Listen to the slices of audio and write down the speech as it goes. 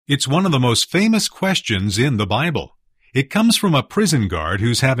It's one of the most famous questions in the Bible. It comes from a prison guard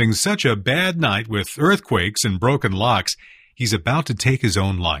who's having such a bad night with earthquakes and broken locks, he's about to take his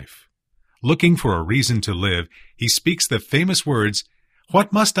own life. Looking for a reason to live, he speaks the famous words,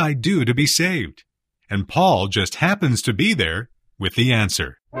 "What must I do to be saved?" And Paul just happens to be there with the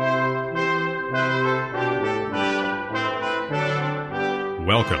answer.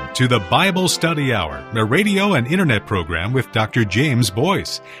 Welcome to the Bible Study Hour, a radio and internet program with Dr. James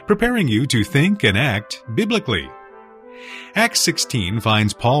Boice, preparing you to think and act biblically. Acts 16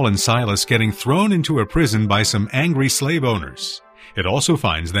 finds Paul and Silas getting thrown into a prison by some angry slave owners. It also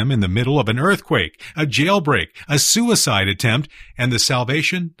finds them in the middle of an earthquake, a jailbreak, a suicide attempt, and the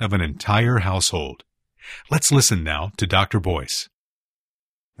salvation of an entire household. Let's listen now to Dr. Boice.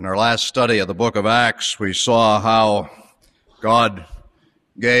 In our last study of the book of Acts, we saw how God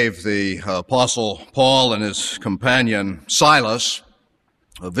gave the Apostle Paul and his companion Silas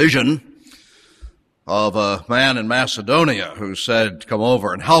a vision of a man in Macedonia who said, "Come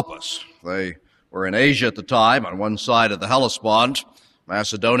over and help us." They were in Asia at the time, on one side of the Hellespont.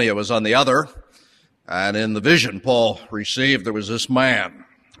 Macedonia was on the other. And in the vision Paul received, there was this man,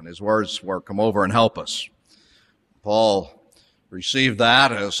 and his words were, "Come over and help us." Paul received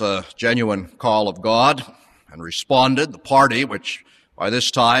that as a genuine call of God and responded. The party, which by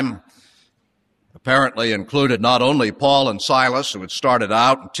this time apparently included not only Paul and Silas, who had started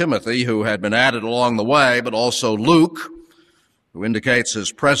out, and Timothy, who had been added along the way, but also Luke, who indicates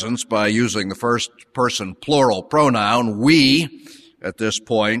his presence by using the first-person plural pronoun, we, at this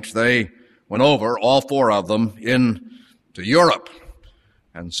point. They went over, all four of them, into Europe.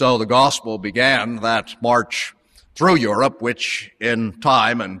 And so the gospel began that march through Europe, which in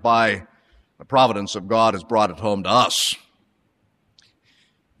time and by the providence of God has brought it home to us.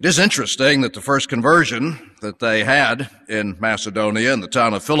 It is interesting that the first conversion that they had in Macedonia, in the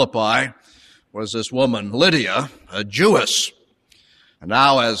town of Philippi, was this woman, Lydia, a Jewess. And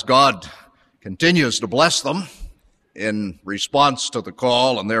now as God continues to bless them in response to the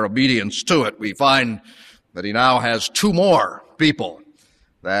call and their obedience to it, we find that he now has two more people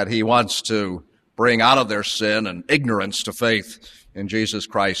that he wants to bring out of their sin and ignorance to faith in Jesus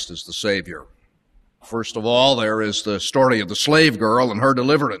Christ as the Savior. First of all, there is the story of the slave girl and her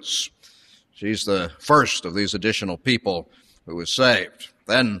deliverance. She's the first of these additional people who is saved.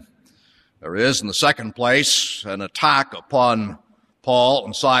 Then there is, in the second place, an attack upon Paul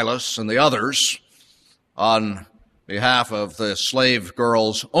and Silas and the others on behalf of the slave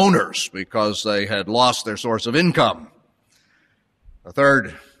girl's owners because they had lost their source of income. The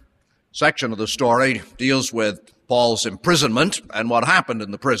third section of the story deals with Paul's imprisonment and what happened in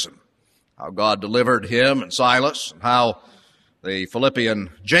the prison. How God delivered him and Silas, and how the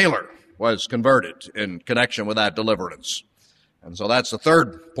Philippian jailer was converted in connection with that deliverance. And so that's the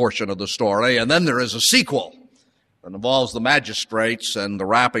third portion of the story. And then there is a sequel that involves the magistrates and the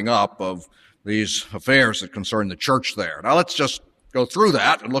wrapping up of these affairs that concern the church there. Now let's just go through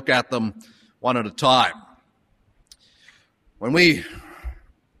that and look at them one at a time. When we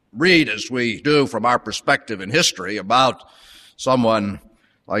read, as we do from our perspective in history, about someone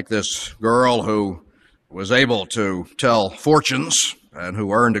like this girl who was able to tell fortunes and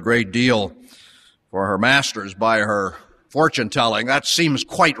who earned a great deal for her masters by her fortune-telling, that seems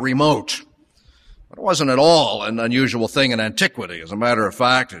quite remote. But it wasn't at all an unusual thing in antiquity. As a matter of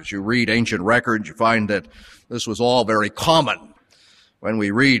fact, as you read ancient records, you find that this was all very common. When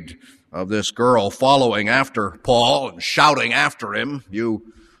we read of this girl following after Paul and shouting after him,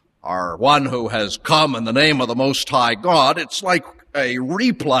 "You are one who has come in the name of the Most High God," it's like a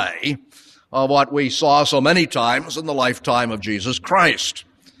replay of what we saw so many times in the lifetime of Jesus Christ.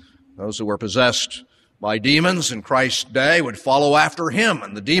 Those who were possessed by demons in Christ's day would follow after him,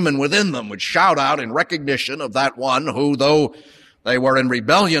 and the demon within them would shout out in recognition of that one who, though they were in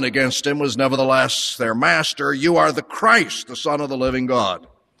rebellion against him, was nevertheless their master. "You are the Christ, the Son of the living God."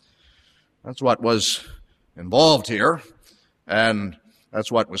 That's what was involved here, and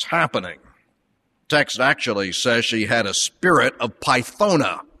that's what was happening. Text actually says she had a spirit of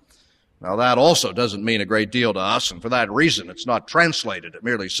Pythona. Now that also doesn't mean a great deal to us, and for that reason it's not translated. It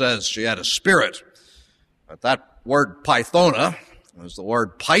merely says she had a spirit. But that word Pythona is the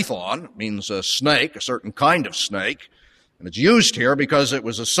word python. It means a snake, a certain kind of snake. And it's used here because it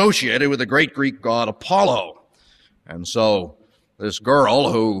was associated with the great Greek god Apollo. And so this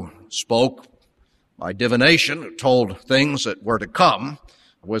girl who spoke by divination, who told things that were to come,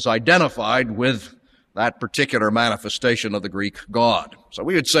 was identified with that particular manifestation of the Greek god. So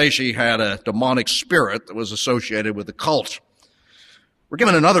we would say she had a demonic spirit that was associated with the cult. We're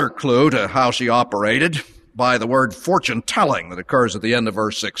given another clue to how she operated. by the word fortune-telling that occurs at the end of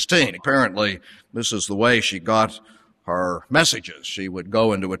verse 16. Apparently, this is the way she got her messages. She would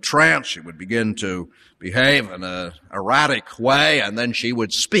go into a trance, she would begin to behave in an erratic way, and then she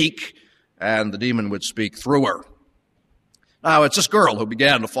would speak, and the demon would speak through her. Now, it's this girl who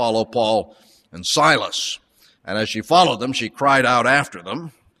began to follow Paul and Silas, and as she followed them, she cried out after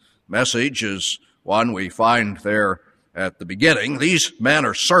them. Message is one we find there at the beginning. These men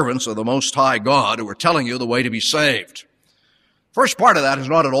are servants of the Most High God who are telling you the way to be saved. First part of that is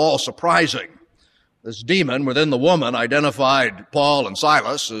not at all surprising. This demon within the woman identified Paul and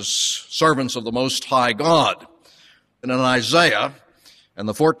Silas as servants of the Most High God. And in Isaiah, in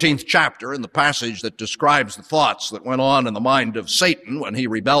the 14th chapter, in the passage that describes the thoughts that went on in the mind of Satan when he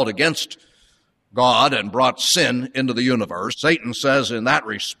rebelled against God and brought sin into the universe, Satan says in that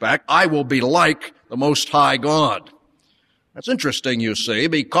respect, I will be like the Most High God. That's interesting, you see,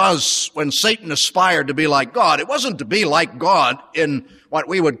 because when Satan aspired to be like God, it wasn't to be like God in what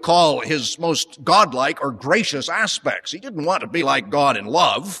we would call his most godlike or gracious aspects. He didn't want to be like God in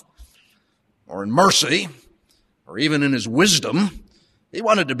love or in mercy or even in his wisdom. He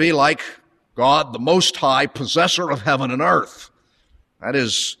wanted to be like God, the Most High, possessor of heaven and earth. That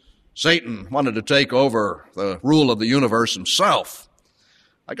is, Satan wanted to take over the rule of the universe himself.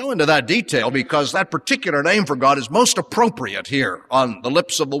 I go into that detail because that particular name for God is most appropriate here on the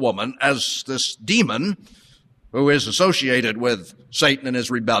lips of the woman as this demon who is associated with Satan and his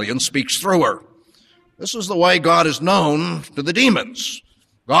rebellion speaks through her. This is the way God is known to the demons.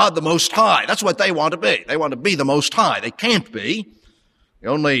 God the Most High. That's what they want to be. They want to be the Most High. They can't be. The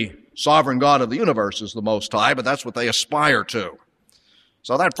only sovereign God of the universe is the Most High, but that's what they aspire to.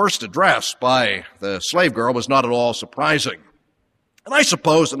 So that first address by the slave girl was not at all surprising. And I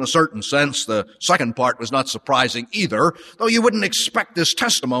suppose, in a certain sense, the second part was not surprising either, though you wouldn't expect this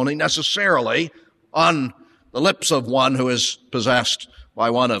testimony necessarily on the lips of one who is possessed by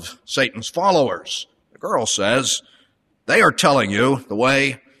one of Satan's followers. The girl says, they are telling you the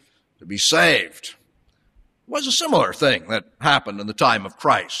way to be saved. It was a similar thing that happened in the time of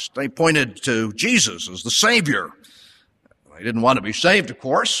Christ. They pointed to Jesus as the Savior. They didn't want to be saved, of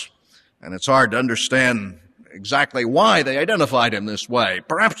course, and it's hard to understand exactly why they identified him this way.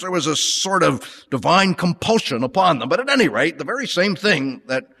 Perhaps there was a sort of divine compulsion upon them, but at any rate, the very same thing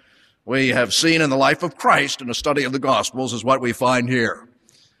that we have seen in the life of Christ in a study of the Gospels is what we find here.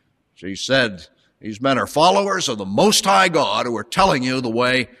 She said, these men are followers of the Most High God who are telling you the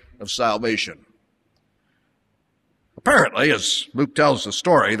way of salvation. Apparently, as Luke tells the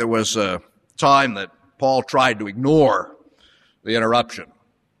story, there was a time that Paul tried to ignore the interruption.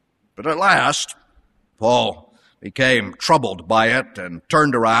 But at last, Paul became troubled by it and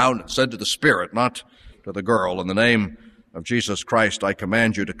turned around and said to the spirit, not to the girl, in the name of Jesus Christ, I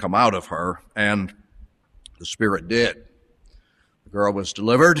command you to come out of her. And the spirit did. The girl was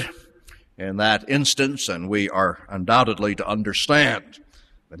delivered in that instance, and we are undoubtedly to understand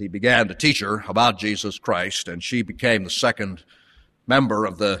that he began to teach her about Jesus Christ, and she became the second member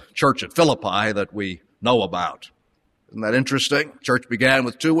of the church at Philippi that we know about. Isn't that interesting? The church began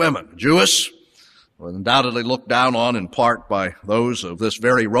with two women, a Jewess, was undoubtedly looked down on in part by those of this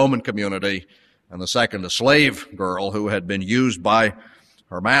very Roman community, and the second, a slave girl who had been used by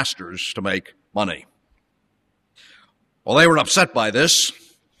her masters to make money. Well, they were upset by this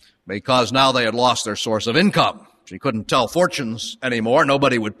because now they had lost their source of income. She couldn't tell fortunes anymore.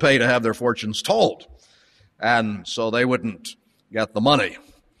 Nobody would pay to have their fortunes told. And so they wouldn't get the money.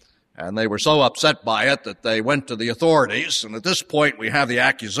 And they were so upset by it that they went to the authorities, and at this point we have the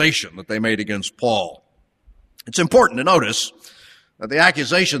accusation that they made against Paul. It's important to notice that the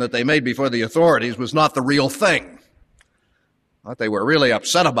accusation that they made before the authorities was not the real thing. What they were really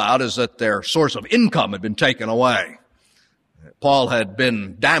upset about is that their source of income had been taken away. Paul had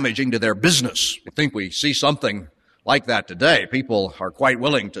been damaging to their business. I think we see something like that today. People are quite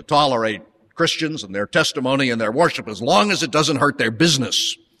willing to tolerate Christians and their testimony and their worship as long as it doesn't hurt their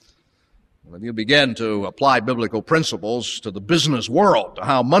business. When you begin to apply biblical principles to the business world, to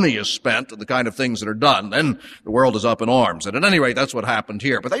how money is spent and the kind of things that are done, then the world is up in arms. And at any rate, that's what happened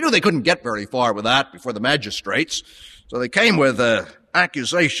here. But they knew they couldn't get very far with that before the magistrates. So they came with an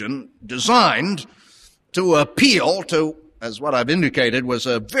accusation designed to appeal to, as what I've indicated, was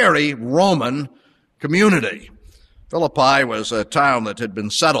a very Roman community. Philippi was a town that had been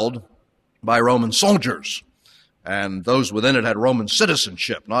settled by Roman soldiers. And those within it had Roman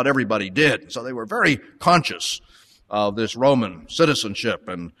citizenship. Not everybody did. So they were very conscious of this Roman citizenship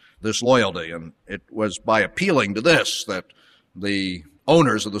and this loyalty. And it was by appealing to this that the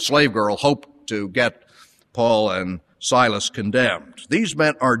owners of the slave girl hoped to get Paul and Silas condemned. These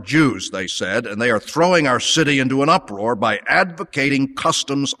men are Jews, they said, and they are throwing our city into an uproar by advocating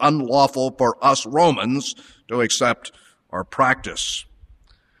customs unlawful for us Romans to accept or practice.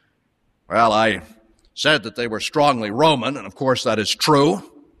 Well, I said that they were strongly Roman, and of course that is true.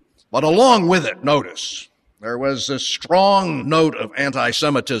 But along with it, notice, there was this strong note of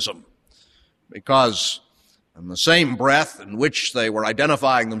anti-Semitism, because in the same breath in which they were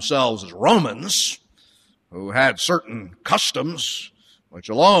identifying themselves as Romans, who had certain customs which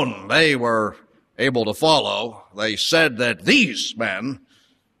alone they were able to follow, they said that these men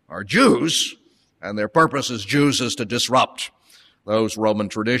are Jews, and their purpose as Jews is to disrupt those Roman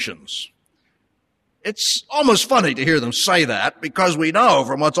traditions. It's almost funny to hear them say that, because we know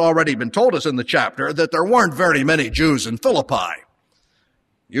from what's already been told us in the chapter that there weren't very many Jews in Philippi.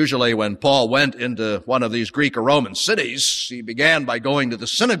 Usually when Paul went into one of these Greek or Roman cities, he began by going to the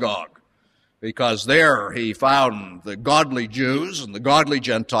synagogue, because there he found the godly Jews and the godly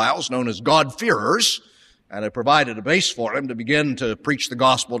Gentiles, known as God-fearers, and it provided a base for him to begin to preach the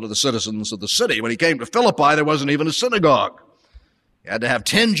gospel to the citizens of the city. When he came to Philippi, there wasn't even a synagogue. He had to have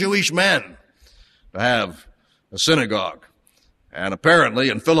 10 Jewish men to have a synagogue. And apparently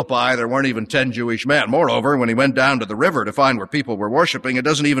in Philippi, there weren't even 10 Jewish men. Moreover, when he went down to the river to find where people were worshiping, it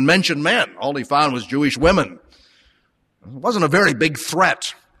doesn't even mention men. All he found was Jewish women. It wasn't a very big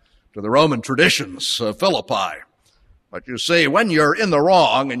threat to the Roman traditions of Philippi. But you see, when you're in the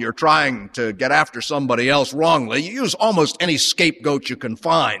wrong and you're trying to get after somebody else wrongly, you use almost any scapegoat you can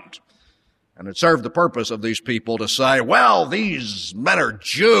find. And it served the purpose of these people to say, well, these men are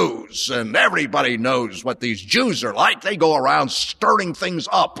Jews, and everybody knows what these Jews are like. They go around stirring things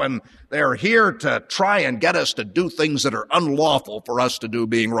up, and they're here to try and get us to do things that are unlawful for us to do,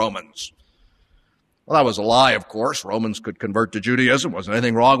 being Romans. Well, that was a lie, of course. Romans could convert to Judaism. Wasn't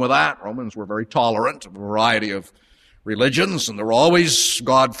anything wrong with that. Romans were very tolerant of a variety of religions, and there were always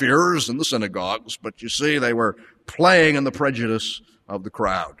God-fearers in the synagogues. But you see, they were playing in the prejudice of the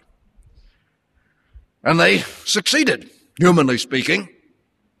crowd. And they succeeded, humanly speaking.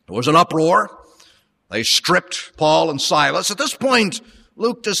 There was an uproar. They stripped Paul and Silas. At this point,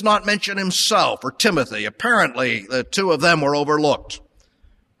 Luke does not mention himself or Timothy. Apparently, the two of them were overlooked.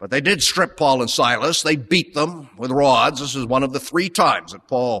 But they did strip Paul and Silas. They beat them with rods. This is one of the 3 times that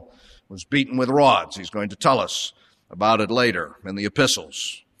Paul was beaten with rods. He's going to tell us about it later in the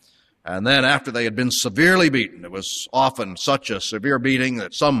epistles. And then after they had been severely beaten, it was often such a severe beating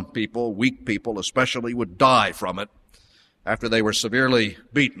that some people, weak people especially, would die from it. After they were severely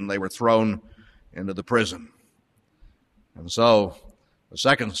beaten, they were thrown into the prison. And so the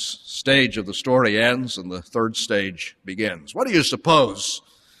second stage of the story ends and the third stage begins. What do you suppose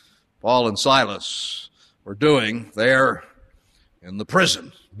Paul and Silas were doing there in the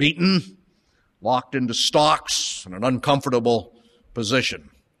prison? Beaten, locked into stocks, in an uncomfortable position.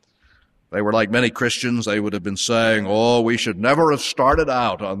 They were like many Christians. They would have been saying, oh, we should never have started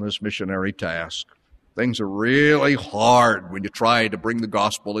out on this missionary task. Things are really hard when you try to bring the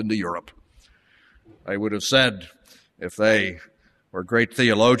gospel into Europe. They would have said, if they were great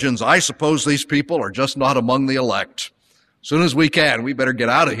theologians, I suppose these people are just not among the elect. As soon as we can, we better get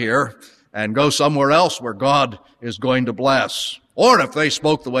out of here and go somewhere else where God is going to bless. Or if they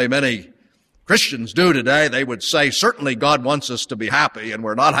spoke the way many Christians do today, they would say, certainly God wants us to be happy, and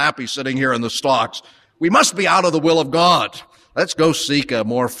we're not happy sitting here in the stocks. We must be out of the will of God. Let's go seek a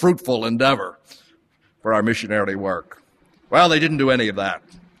more fruitful endeavor for our missionary work. Well, they didn't do any of that.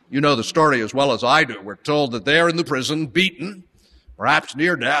 You know the story as well as I do. We're told that they're in the prison, beaten, perhaps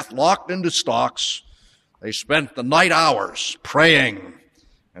near death, locked into stocks. They spent the night hours praying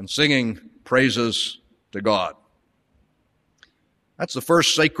and singing praises to God. That's the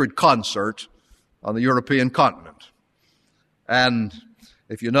first sacred concert on the European continent. And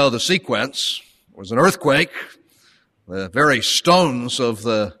if you know the sequence, it was an earthquake. The very stones of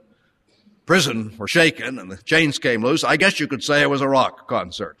the prison were shaken and the chains came loose. I guess you could say it was a rock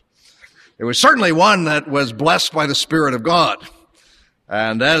concert. It was certainly one that was blessed by the Spirit of God.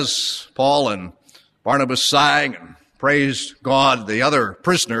 And as Paul and Barnabas sang and praised God, the other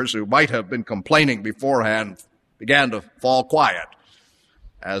prisoners who might have been complaining beforehand began to fall quiet,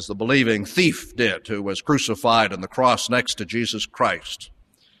 as the believing thief did, who was crucified on the cross next to Jesus Christ.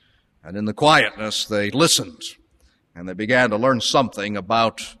 And in the quietness, they listened, and they began to learn something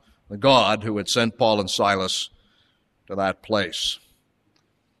about the God who had sent Paul and Silas to that place.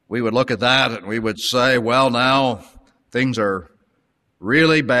 We would look at that and we would say, well, now things are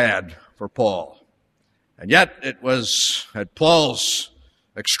really bad for Paul. And yet it was at Paul's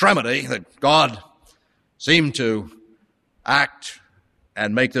extremity that God seemed to act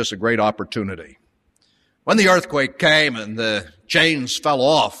and make this a great opportunity. When the earthquake came and the chains fell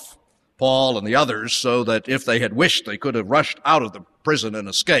off Paul and the others so that if they had wished they could have rushed out of the prison and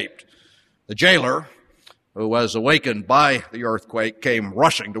escaped, the jailer, who was awakened by the earthquake, came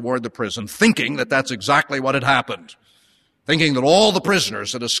rushing toward the prison, thinking that that's exactly what had happened, thinking that all the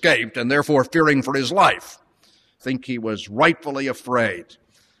prisoners had escaped and therefore fearing for his life. I think he was rightfully afraid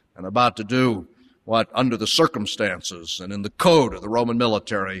and about to do what, under the circumstances and in the code of the Roman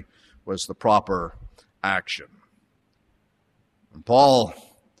military, was the proper action. And Paul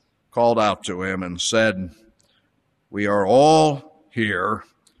called out to him and said, "We are all here.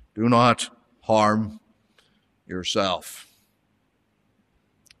 Do not harm yourself."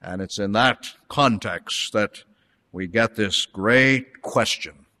 And it's in that context that we get this great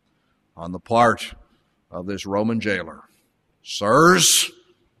question on the part of this Roman jailer. "Sirs,"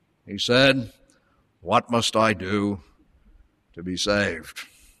 he said, "what must I do to be saved?"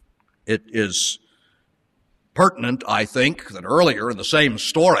 It is pertinent, I think, that earlier in the same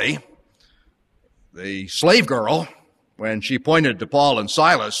story, the slave girl, when she pointed to Paul and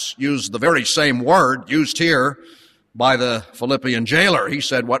Silas, used the very same word used here by the Philippian jailer. He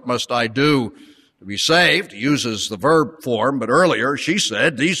said, "What must I do to be saved?" He uses the verb form, but earlier she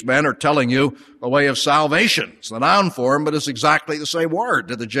said, "These men are telling you the way of salvation." It's the noun form, but it's exactly the same word.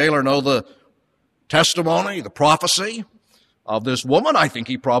 Did the jailer know the testimony, the prophecy of this woman? I think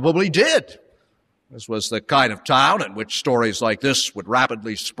he probably did. This was the kind of town in which stories like this would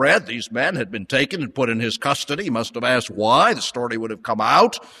rapidly spread. These men had been taken and put in his custody. He must have asked why. The story would have come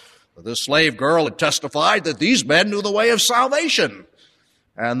out. This slave girl had testified that these men knew the way of salvation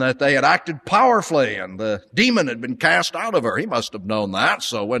and that they had acted powerfully and the demon had been cast out of her. He must have known that.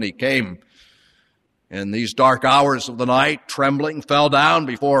 So when he came in these dark hours of the night, trembling, fell down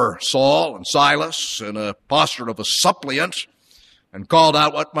before Saul and Silas in a posture of a suppliant and called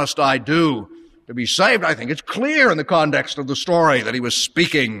out, "What must I do to be saved?" I think it's clear in the context of the story that he was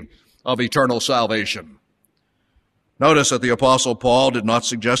speaking of eternal salvation. Notice that the Apostle Paul did not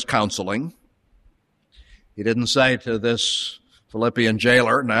suggest counseling. He didn't say to this Philippian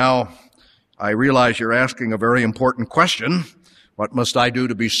jailer, "Now, I realize you're asking a very important question. What must I do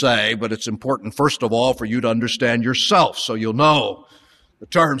to be saved? But it's important, first of all, for you to understand yourself so you'll know the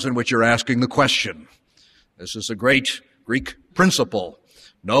terms in which you're asking the question." This is a great Greek principle.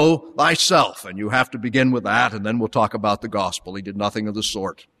 Know thyself, and you have to begin with that, and then we'll talk about the gospel. He did nothing of the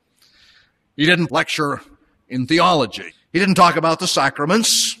sort. He didn't lecture in theology. He didn't talk about the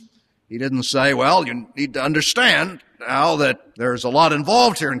sacraments. He didn't say, "Well, you need to understand now that there's a lot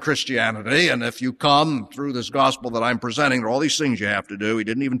involved here in Christianity, and if you come through this gospel that I'm presenting, there are all these things you have to do." He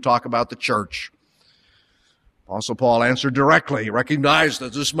didn't even talk about the church. Apostle Paul answered directly. He recognized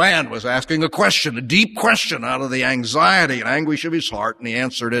that this man was asking a question, a deep question out of the anxiety and anguish of his heart, and he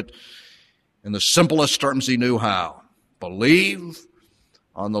answered it in the simplest terms he knew how. Believe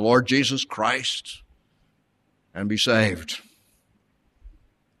on the Lord Jesus Christ and be saved.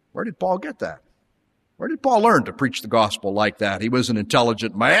 Where did Paul get that? Where did Paul learn to preach the gospel like that? He was an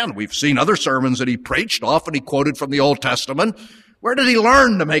intelligent man. We've seen other sermons that he preached. Often he quoted from the Old Testament. Where did he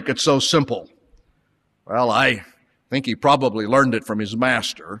learn to make it so simple? Well, I think he probably learned it from his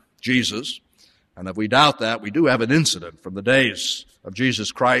master, Jesus. And if we doubt that, we do have an incident from the days of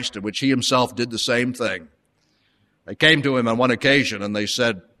Jesus Christ in which he himself did the same thing. They came to him on one occasion and they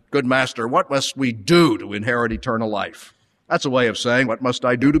said, "Good master, what must we do to inherit eternal life?" That's a way of saying, "What must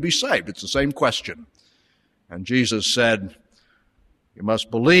I do to be saved?" It's the same question. And Jesus said, "You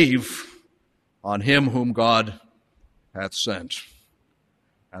must believe on him whom God hath sent."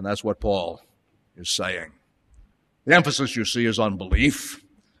 And that's what Paul is saying. The emphasis, you see, is on belief.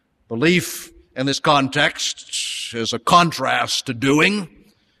 Belief in this context is a contrast to doing.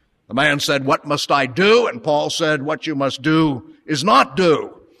 The man said, "What must I do?" And Paul said, "What you must do is not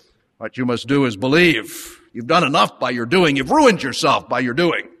do. What you must do is believe. You've done enough by your doing. You've ruined yourself by your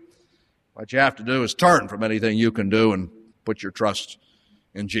doing. What you have to do is turn from anything you can do and put your trust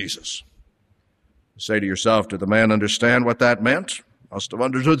in Jesus." You say to yourself, did the man understand what that meant? Must have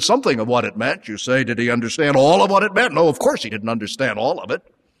understood something of what it meant. You say, did he understand all of what it meant? No, of course he didn't understand all of it.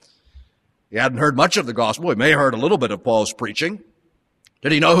 He hadn't heard much of the gospel. He may have heard a little bit of Paul's preaching.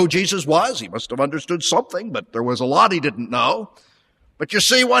 Did he know who Jesus was? He must have understood something, but there was a lot he didn't know. But you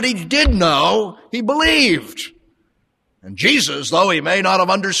see, what he did know, he believed. And Jesus, though he may not have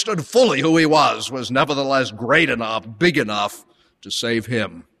understood fully who he was nevertheless great enough, big enough to save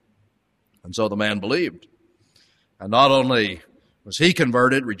him. And so the man believed. And not only was he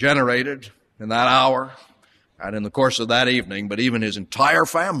converted, regenerated in that hour and in the course of that evening, but even his entire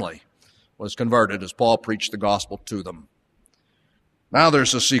family was converted as Paul preached the gospel to them. Now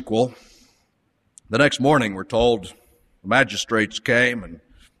there's a sequel. The next morning, we're told, the magistrates came and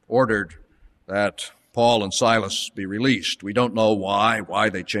ordered that Paul and Silas be released. We don't know why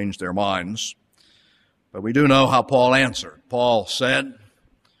they changed their minds, but we do know how Paul answered. Paul said,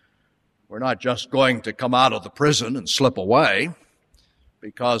 we're not just going to come out of the prison and slip away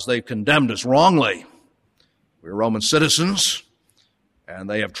because they've condemned us wrongly. We're Roman citizens, and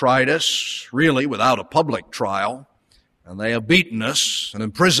they have tried us really without a public trial, and they have beaten us and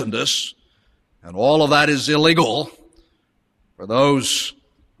imprisoned us, and all of that is illegal for those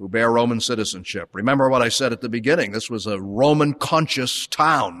who bear Roman citizenship. Remember what I said at the beginning. This was a Roman-conscious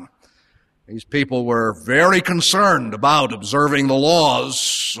town. These people were very concerned about observing the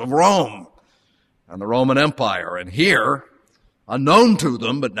laws of Rome and the Roman Empire. And here, unknown to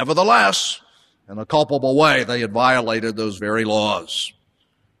them, but nevertheless, in a culpable way, they had violated those very laws.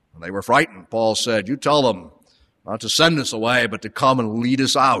 And they were frightened. Paul said, you tell them not to send us away, but to come and lead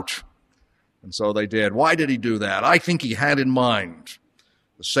us out. And so they did. Why did he do that? I think he had in mind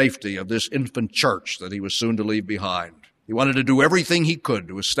the safety of this infant church that he was soon to leave behind. He wanted to do everything he could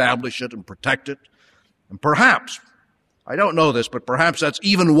to establish it and protect it. And perhaps, I don't know this, but perhaps that's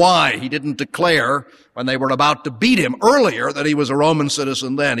even why he didn't declare when they were about to beat him earlier that he was a Roman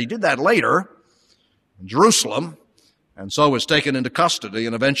citizen then. He did that later in Jerusalem, and so was taken into custody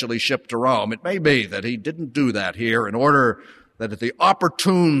and eventually shipped to Rome. It may be that he didn't do that here in order that at the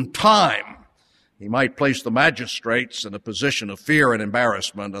opportune time he might place the magistrates in a position of fear and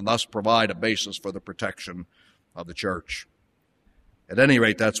embarrassment and thus provide a basis for the protection of the church. At any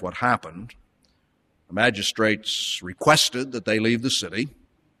rate, that's what happened. The magistrates requested that they leave the city.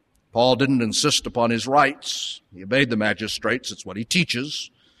 Paul didn't insist upon his rights. He obeyed the magistrates. It's what he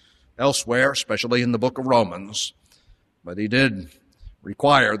teaches elsewhere, especially in the book of Romans. But he did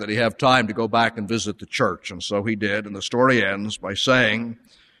require that he have time to go back and visit the church, and so he did. And the story ends by saying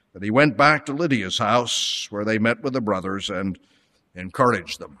that he went back to Lydia's house where they met with the brothers and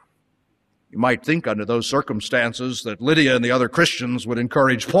encouraged them. You might think under those circumstances that Lydia and the other Christians would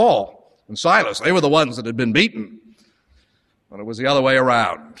encourage Paul and Silas. They were the ones that had been beaten. But it was the other way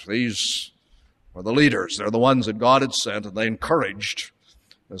around. These were the leaders. They're the ones that God had sent, and they encouraged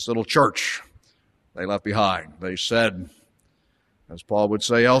this little church they left behind. They said, as Paul would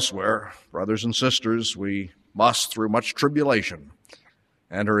say elsewhere, brothers and sisters, we must, through much tribulation,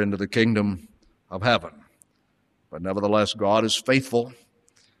 enter into the kingdom of heaven. But nevertheless, God is faithful,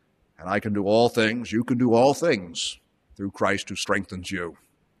 and I can do all things, you can do all things through Christ who strengthens you.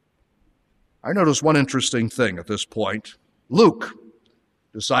 I noticed one interesting thing at this point. Luke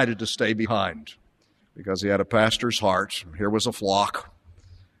decided to stay behind because he had a pastor's heart. Here was a flock,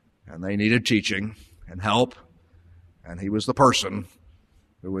 and they needed teaching and help, and he was the person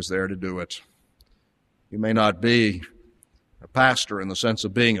who was there to do it. You may not be a pastor in the sense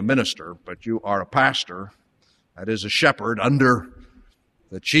of being a minister, but you are a pastor, that is a shepherd under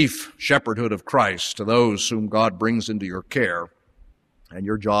the chief shepherdhood of Christ to those whom God brings into your care, and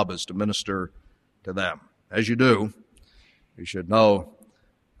your job is to minister to them. As you do, you should know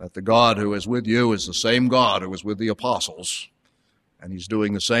that the God who is with you is the same God who was with the apostles, and he's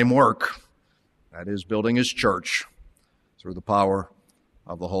doing the same work, that is building his church through the power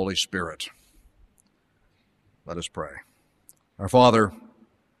of the Holy Spirit. Let us pray. Our Father,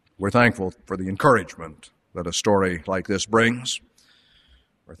 we're thankful for the encouragement that a story like this brings.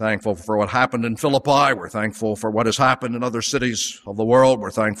 We're thankful for what happened in Philippi. We're thankful for what has happened in other cities of the world. We're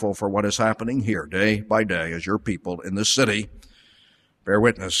thankful for what is happening here day by day as your people in this city bear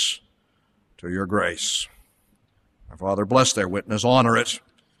witness to your grace. Our Father, bless their witness, honor it,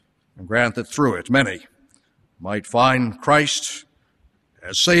 and grant that through it many might find Christ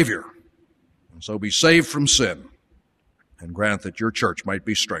as Savior, and so be saved from sin, and grant that your church might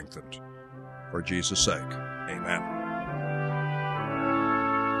be strengthened. For Jesus' sake, amen.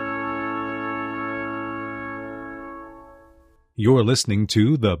 You're listening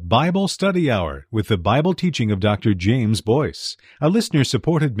to the Bible Study Hour with the Bible teaching of Dr. James Boice, a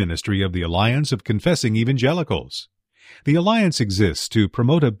listener-supported ministry of the Alliance of Confessing Evangelicals. The Alliance exists to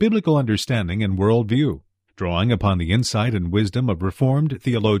promote a biblical understanding and worldview. Drawing upon the insight and wisdom of Reformed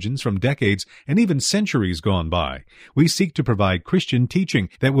theologians from decades and even centuries gone by, we seek to provide Christian teaching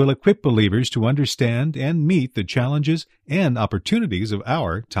that will equip believers to understand and meet the challenges and opportunities of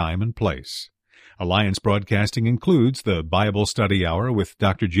our time and place. Alliance Broadcasting includes the Bible Study Hour with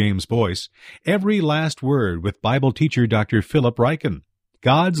Dr. James Boice, Every Last Word with Bible teacher Dr. Philip Ryken,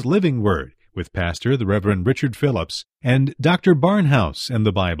 God's Living Word with Pastor the Reverend Richard Phillips, and Dr. Barnhouse and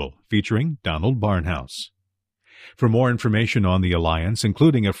the Bible featuring Donald Barnhouse. For more information on the Alliance,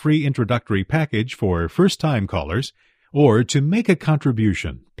 including a free introductory package for first-time callers, Or to make a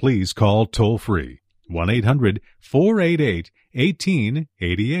contribution, please call toll-free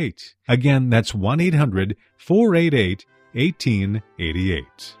 1-800-488-1888. Again, that's 1-800-488-1888.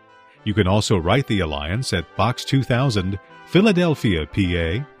 You can also write the Alliance at Box 2000, Philadelphia,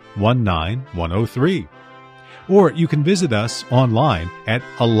 PA 19103. Or you can visit us online at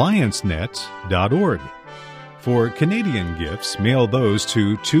alliancenet.org. For Canadian gifts, mail those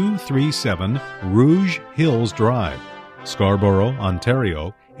to 237 Rouge Hills Drive, Scarborough,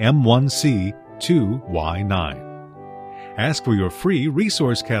 Ontario, M1C 2Y9. Ask for your free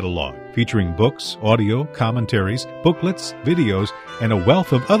resource catalog featuring books, audio, commentaries, booklets, videos, and a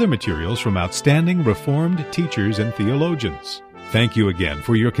wealth of other materials from outstanding Reformed teachers and theologians. Thank you again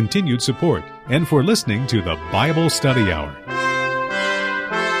for your continued support and for listening to the Bible Study Hour.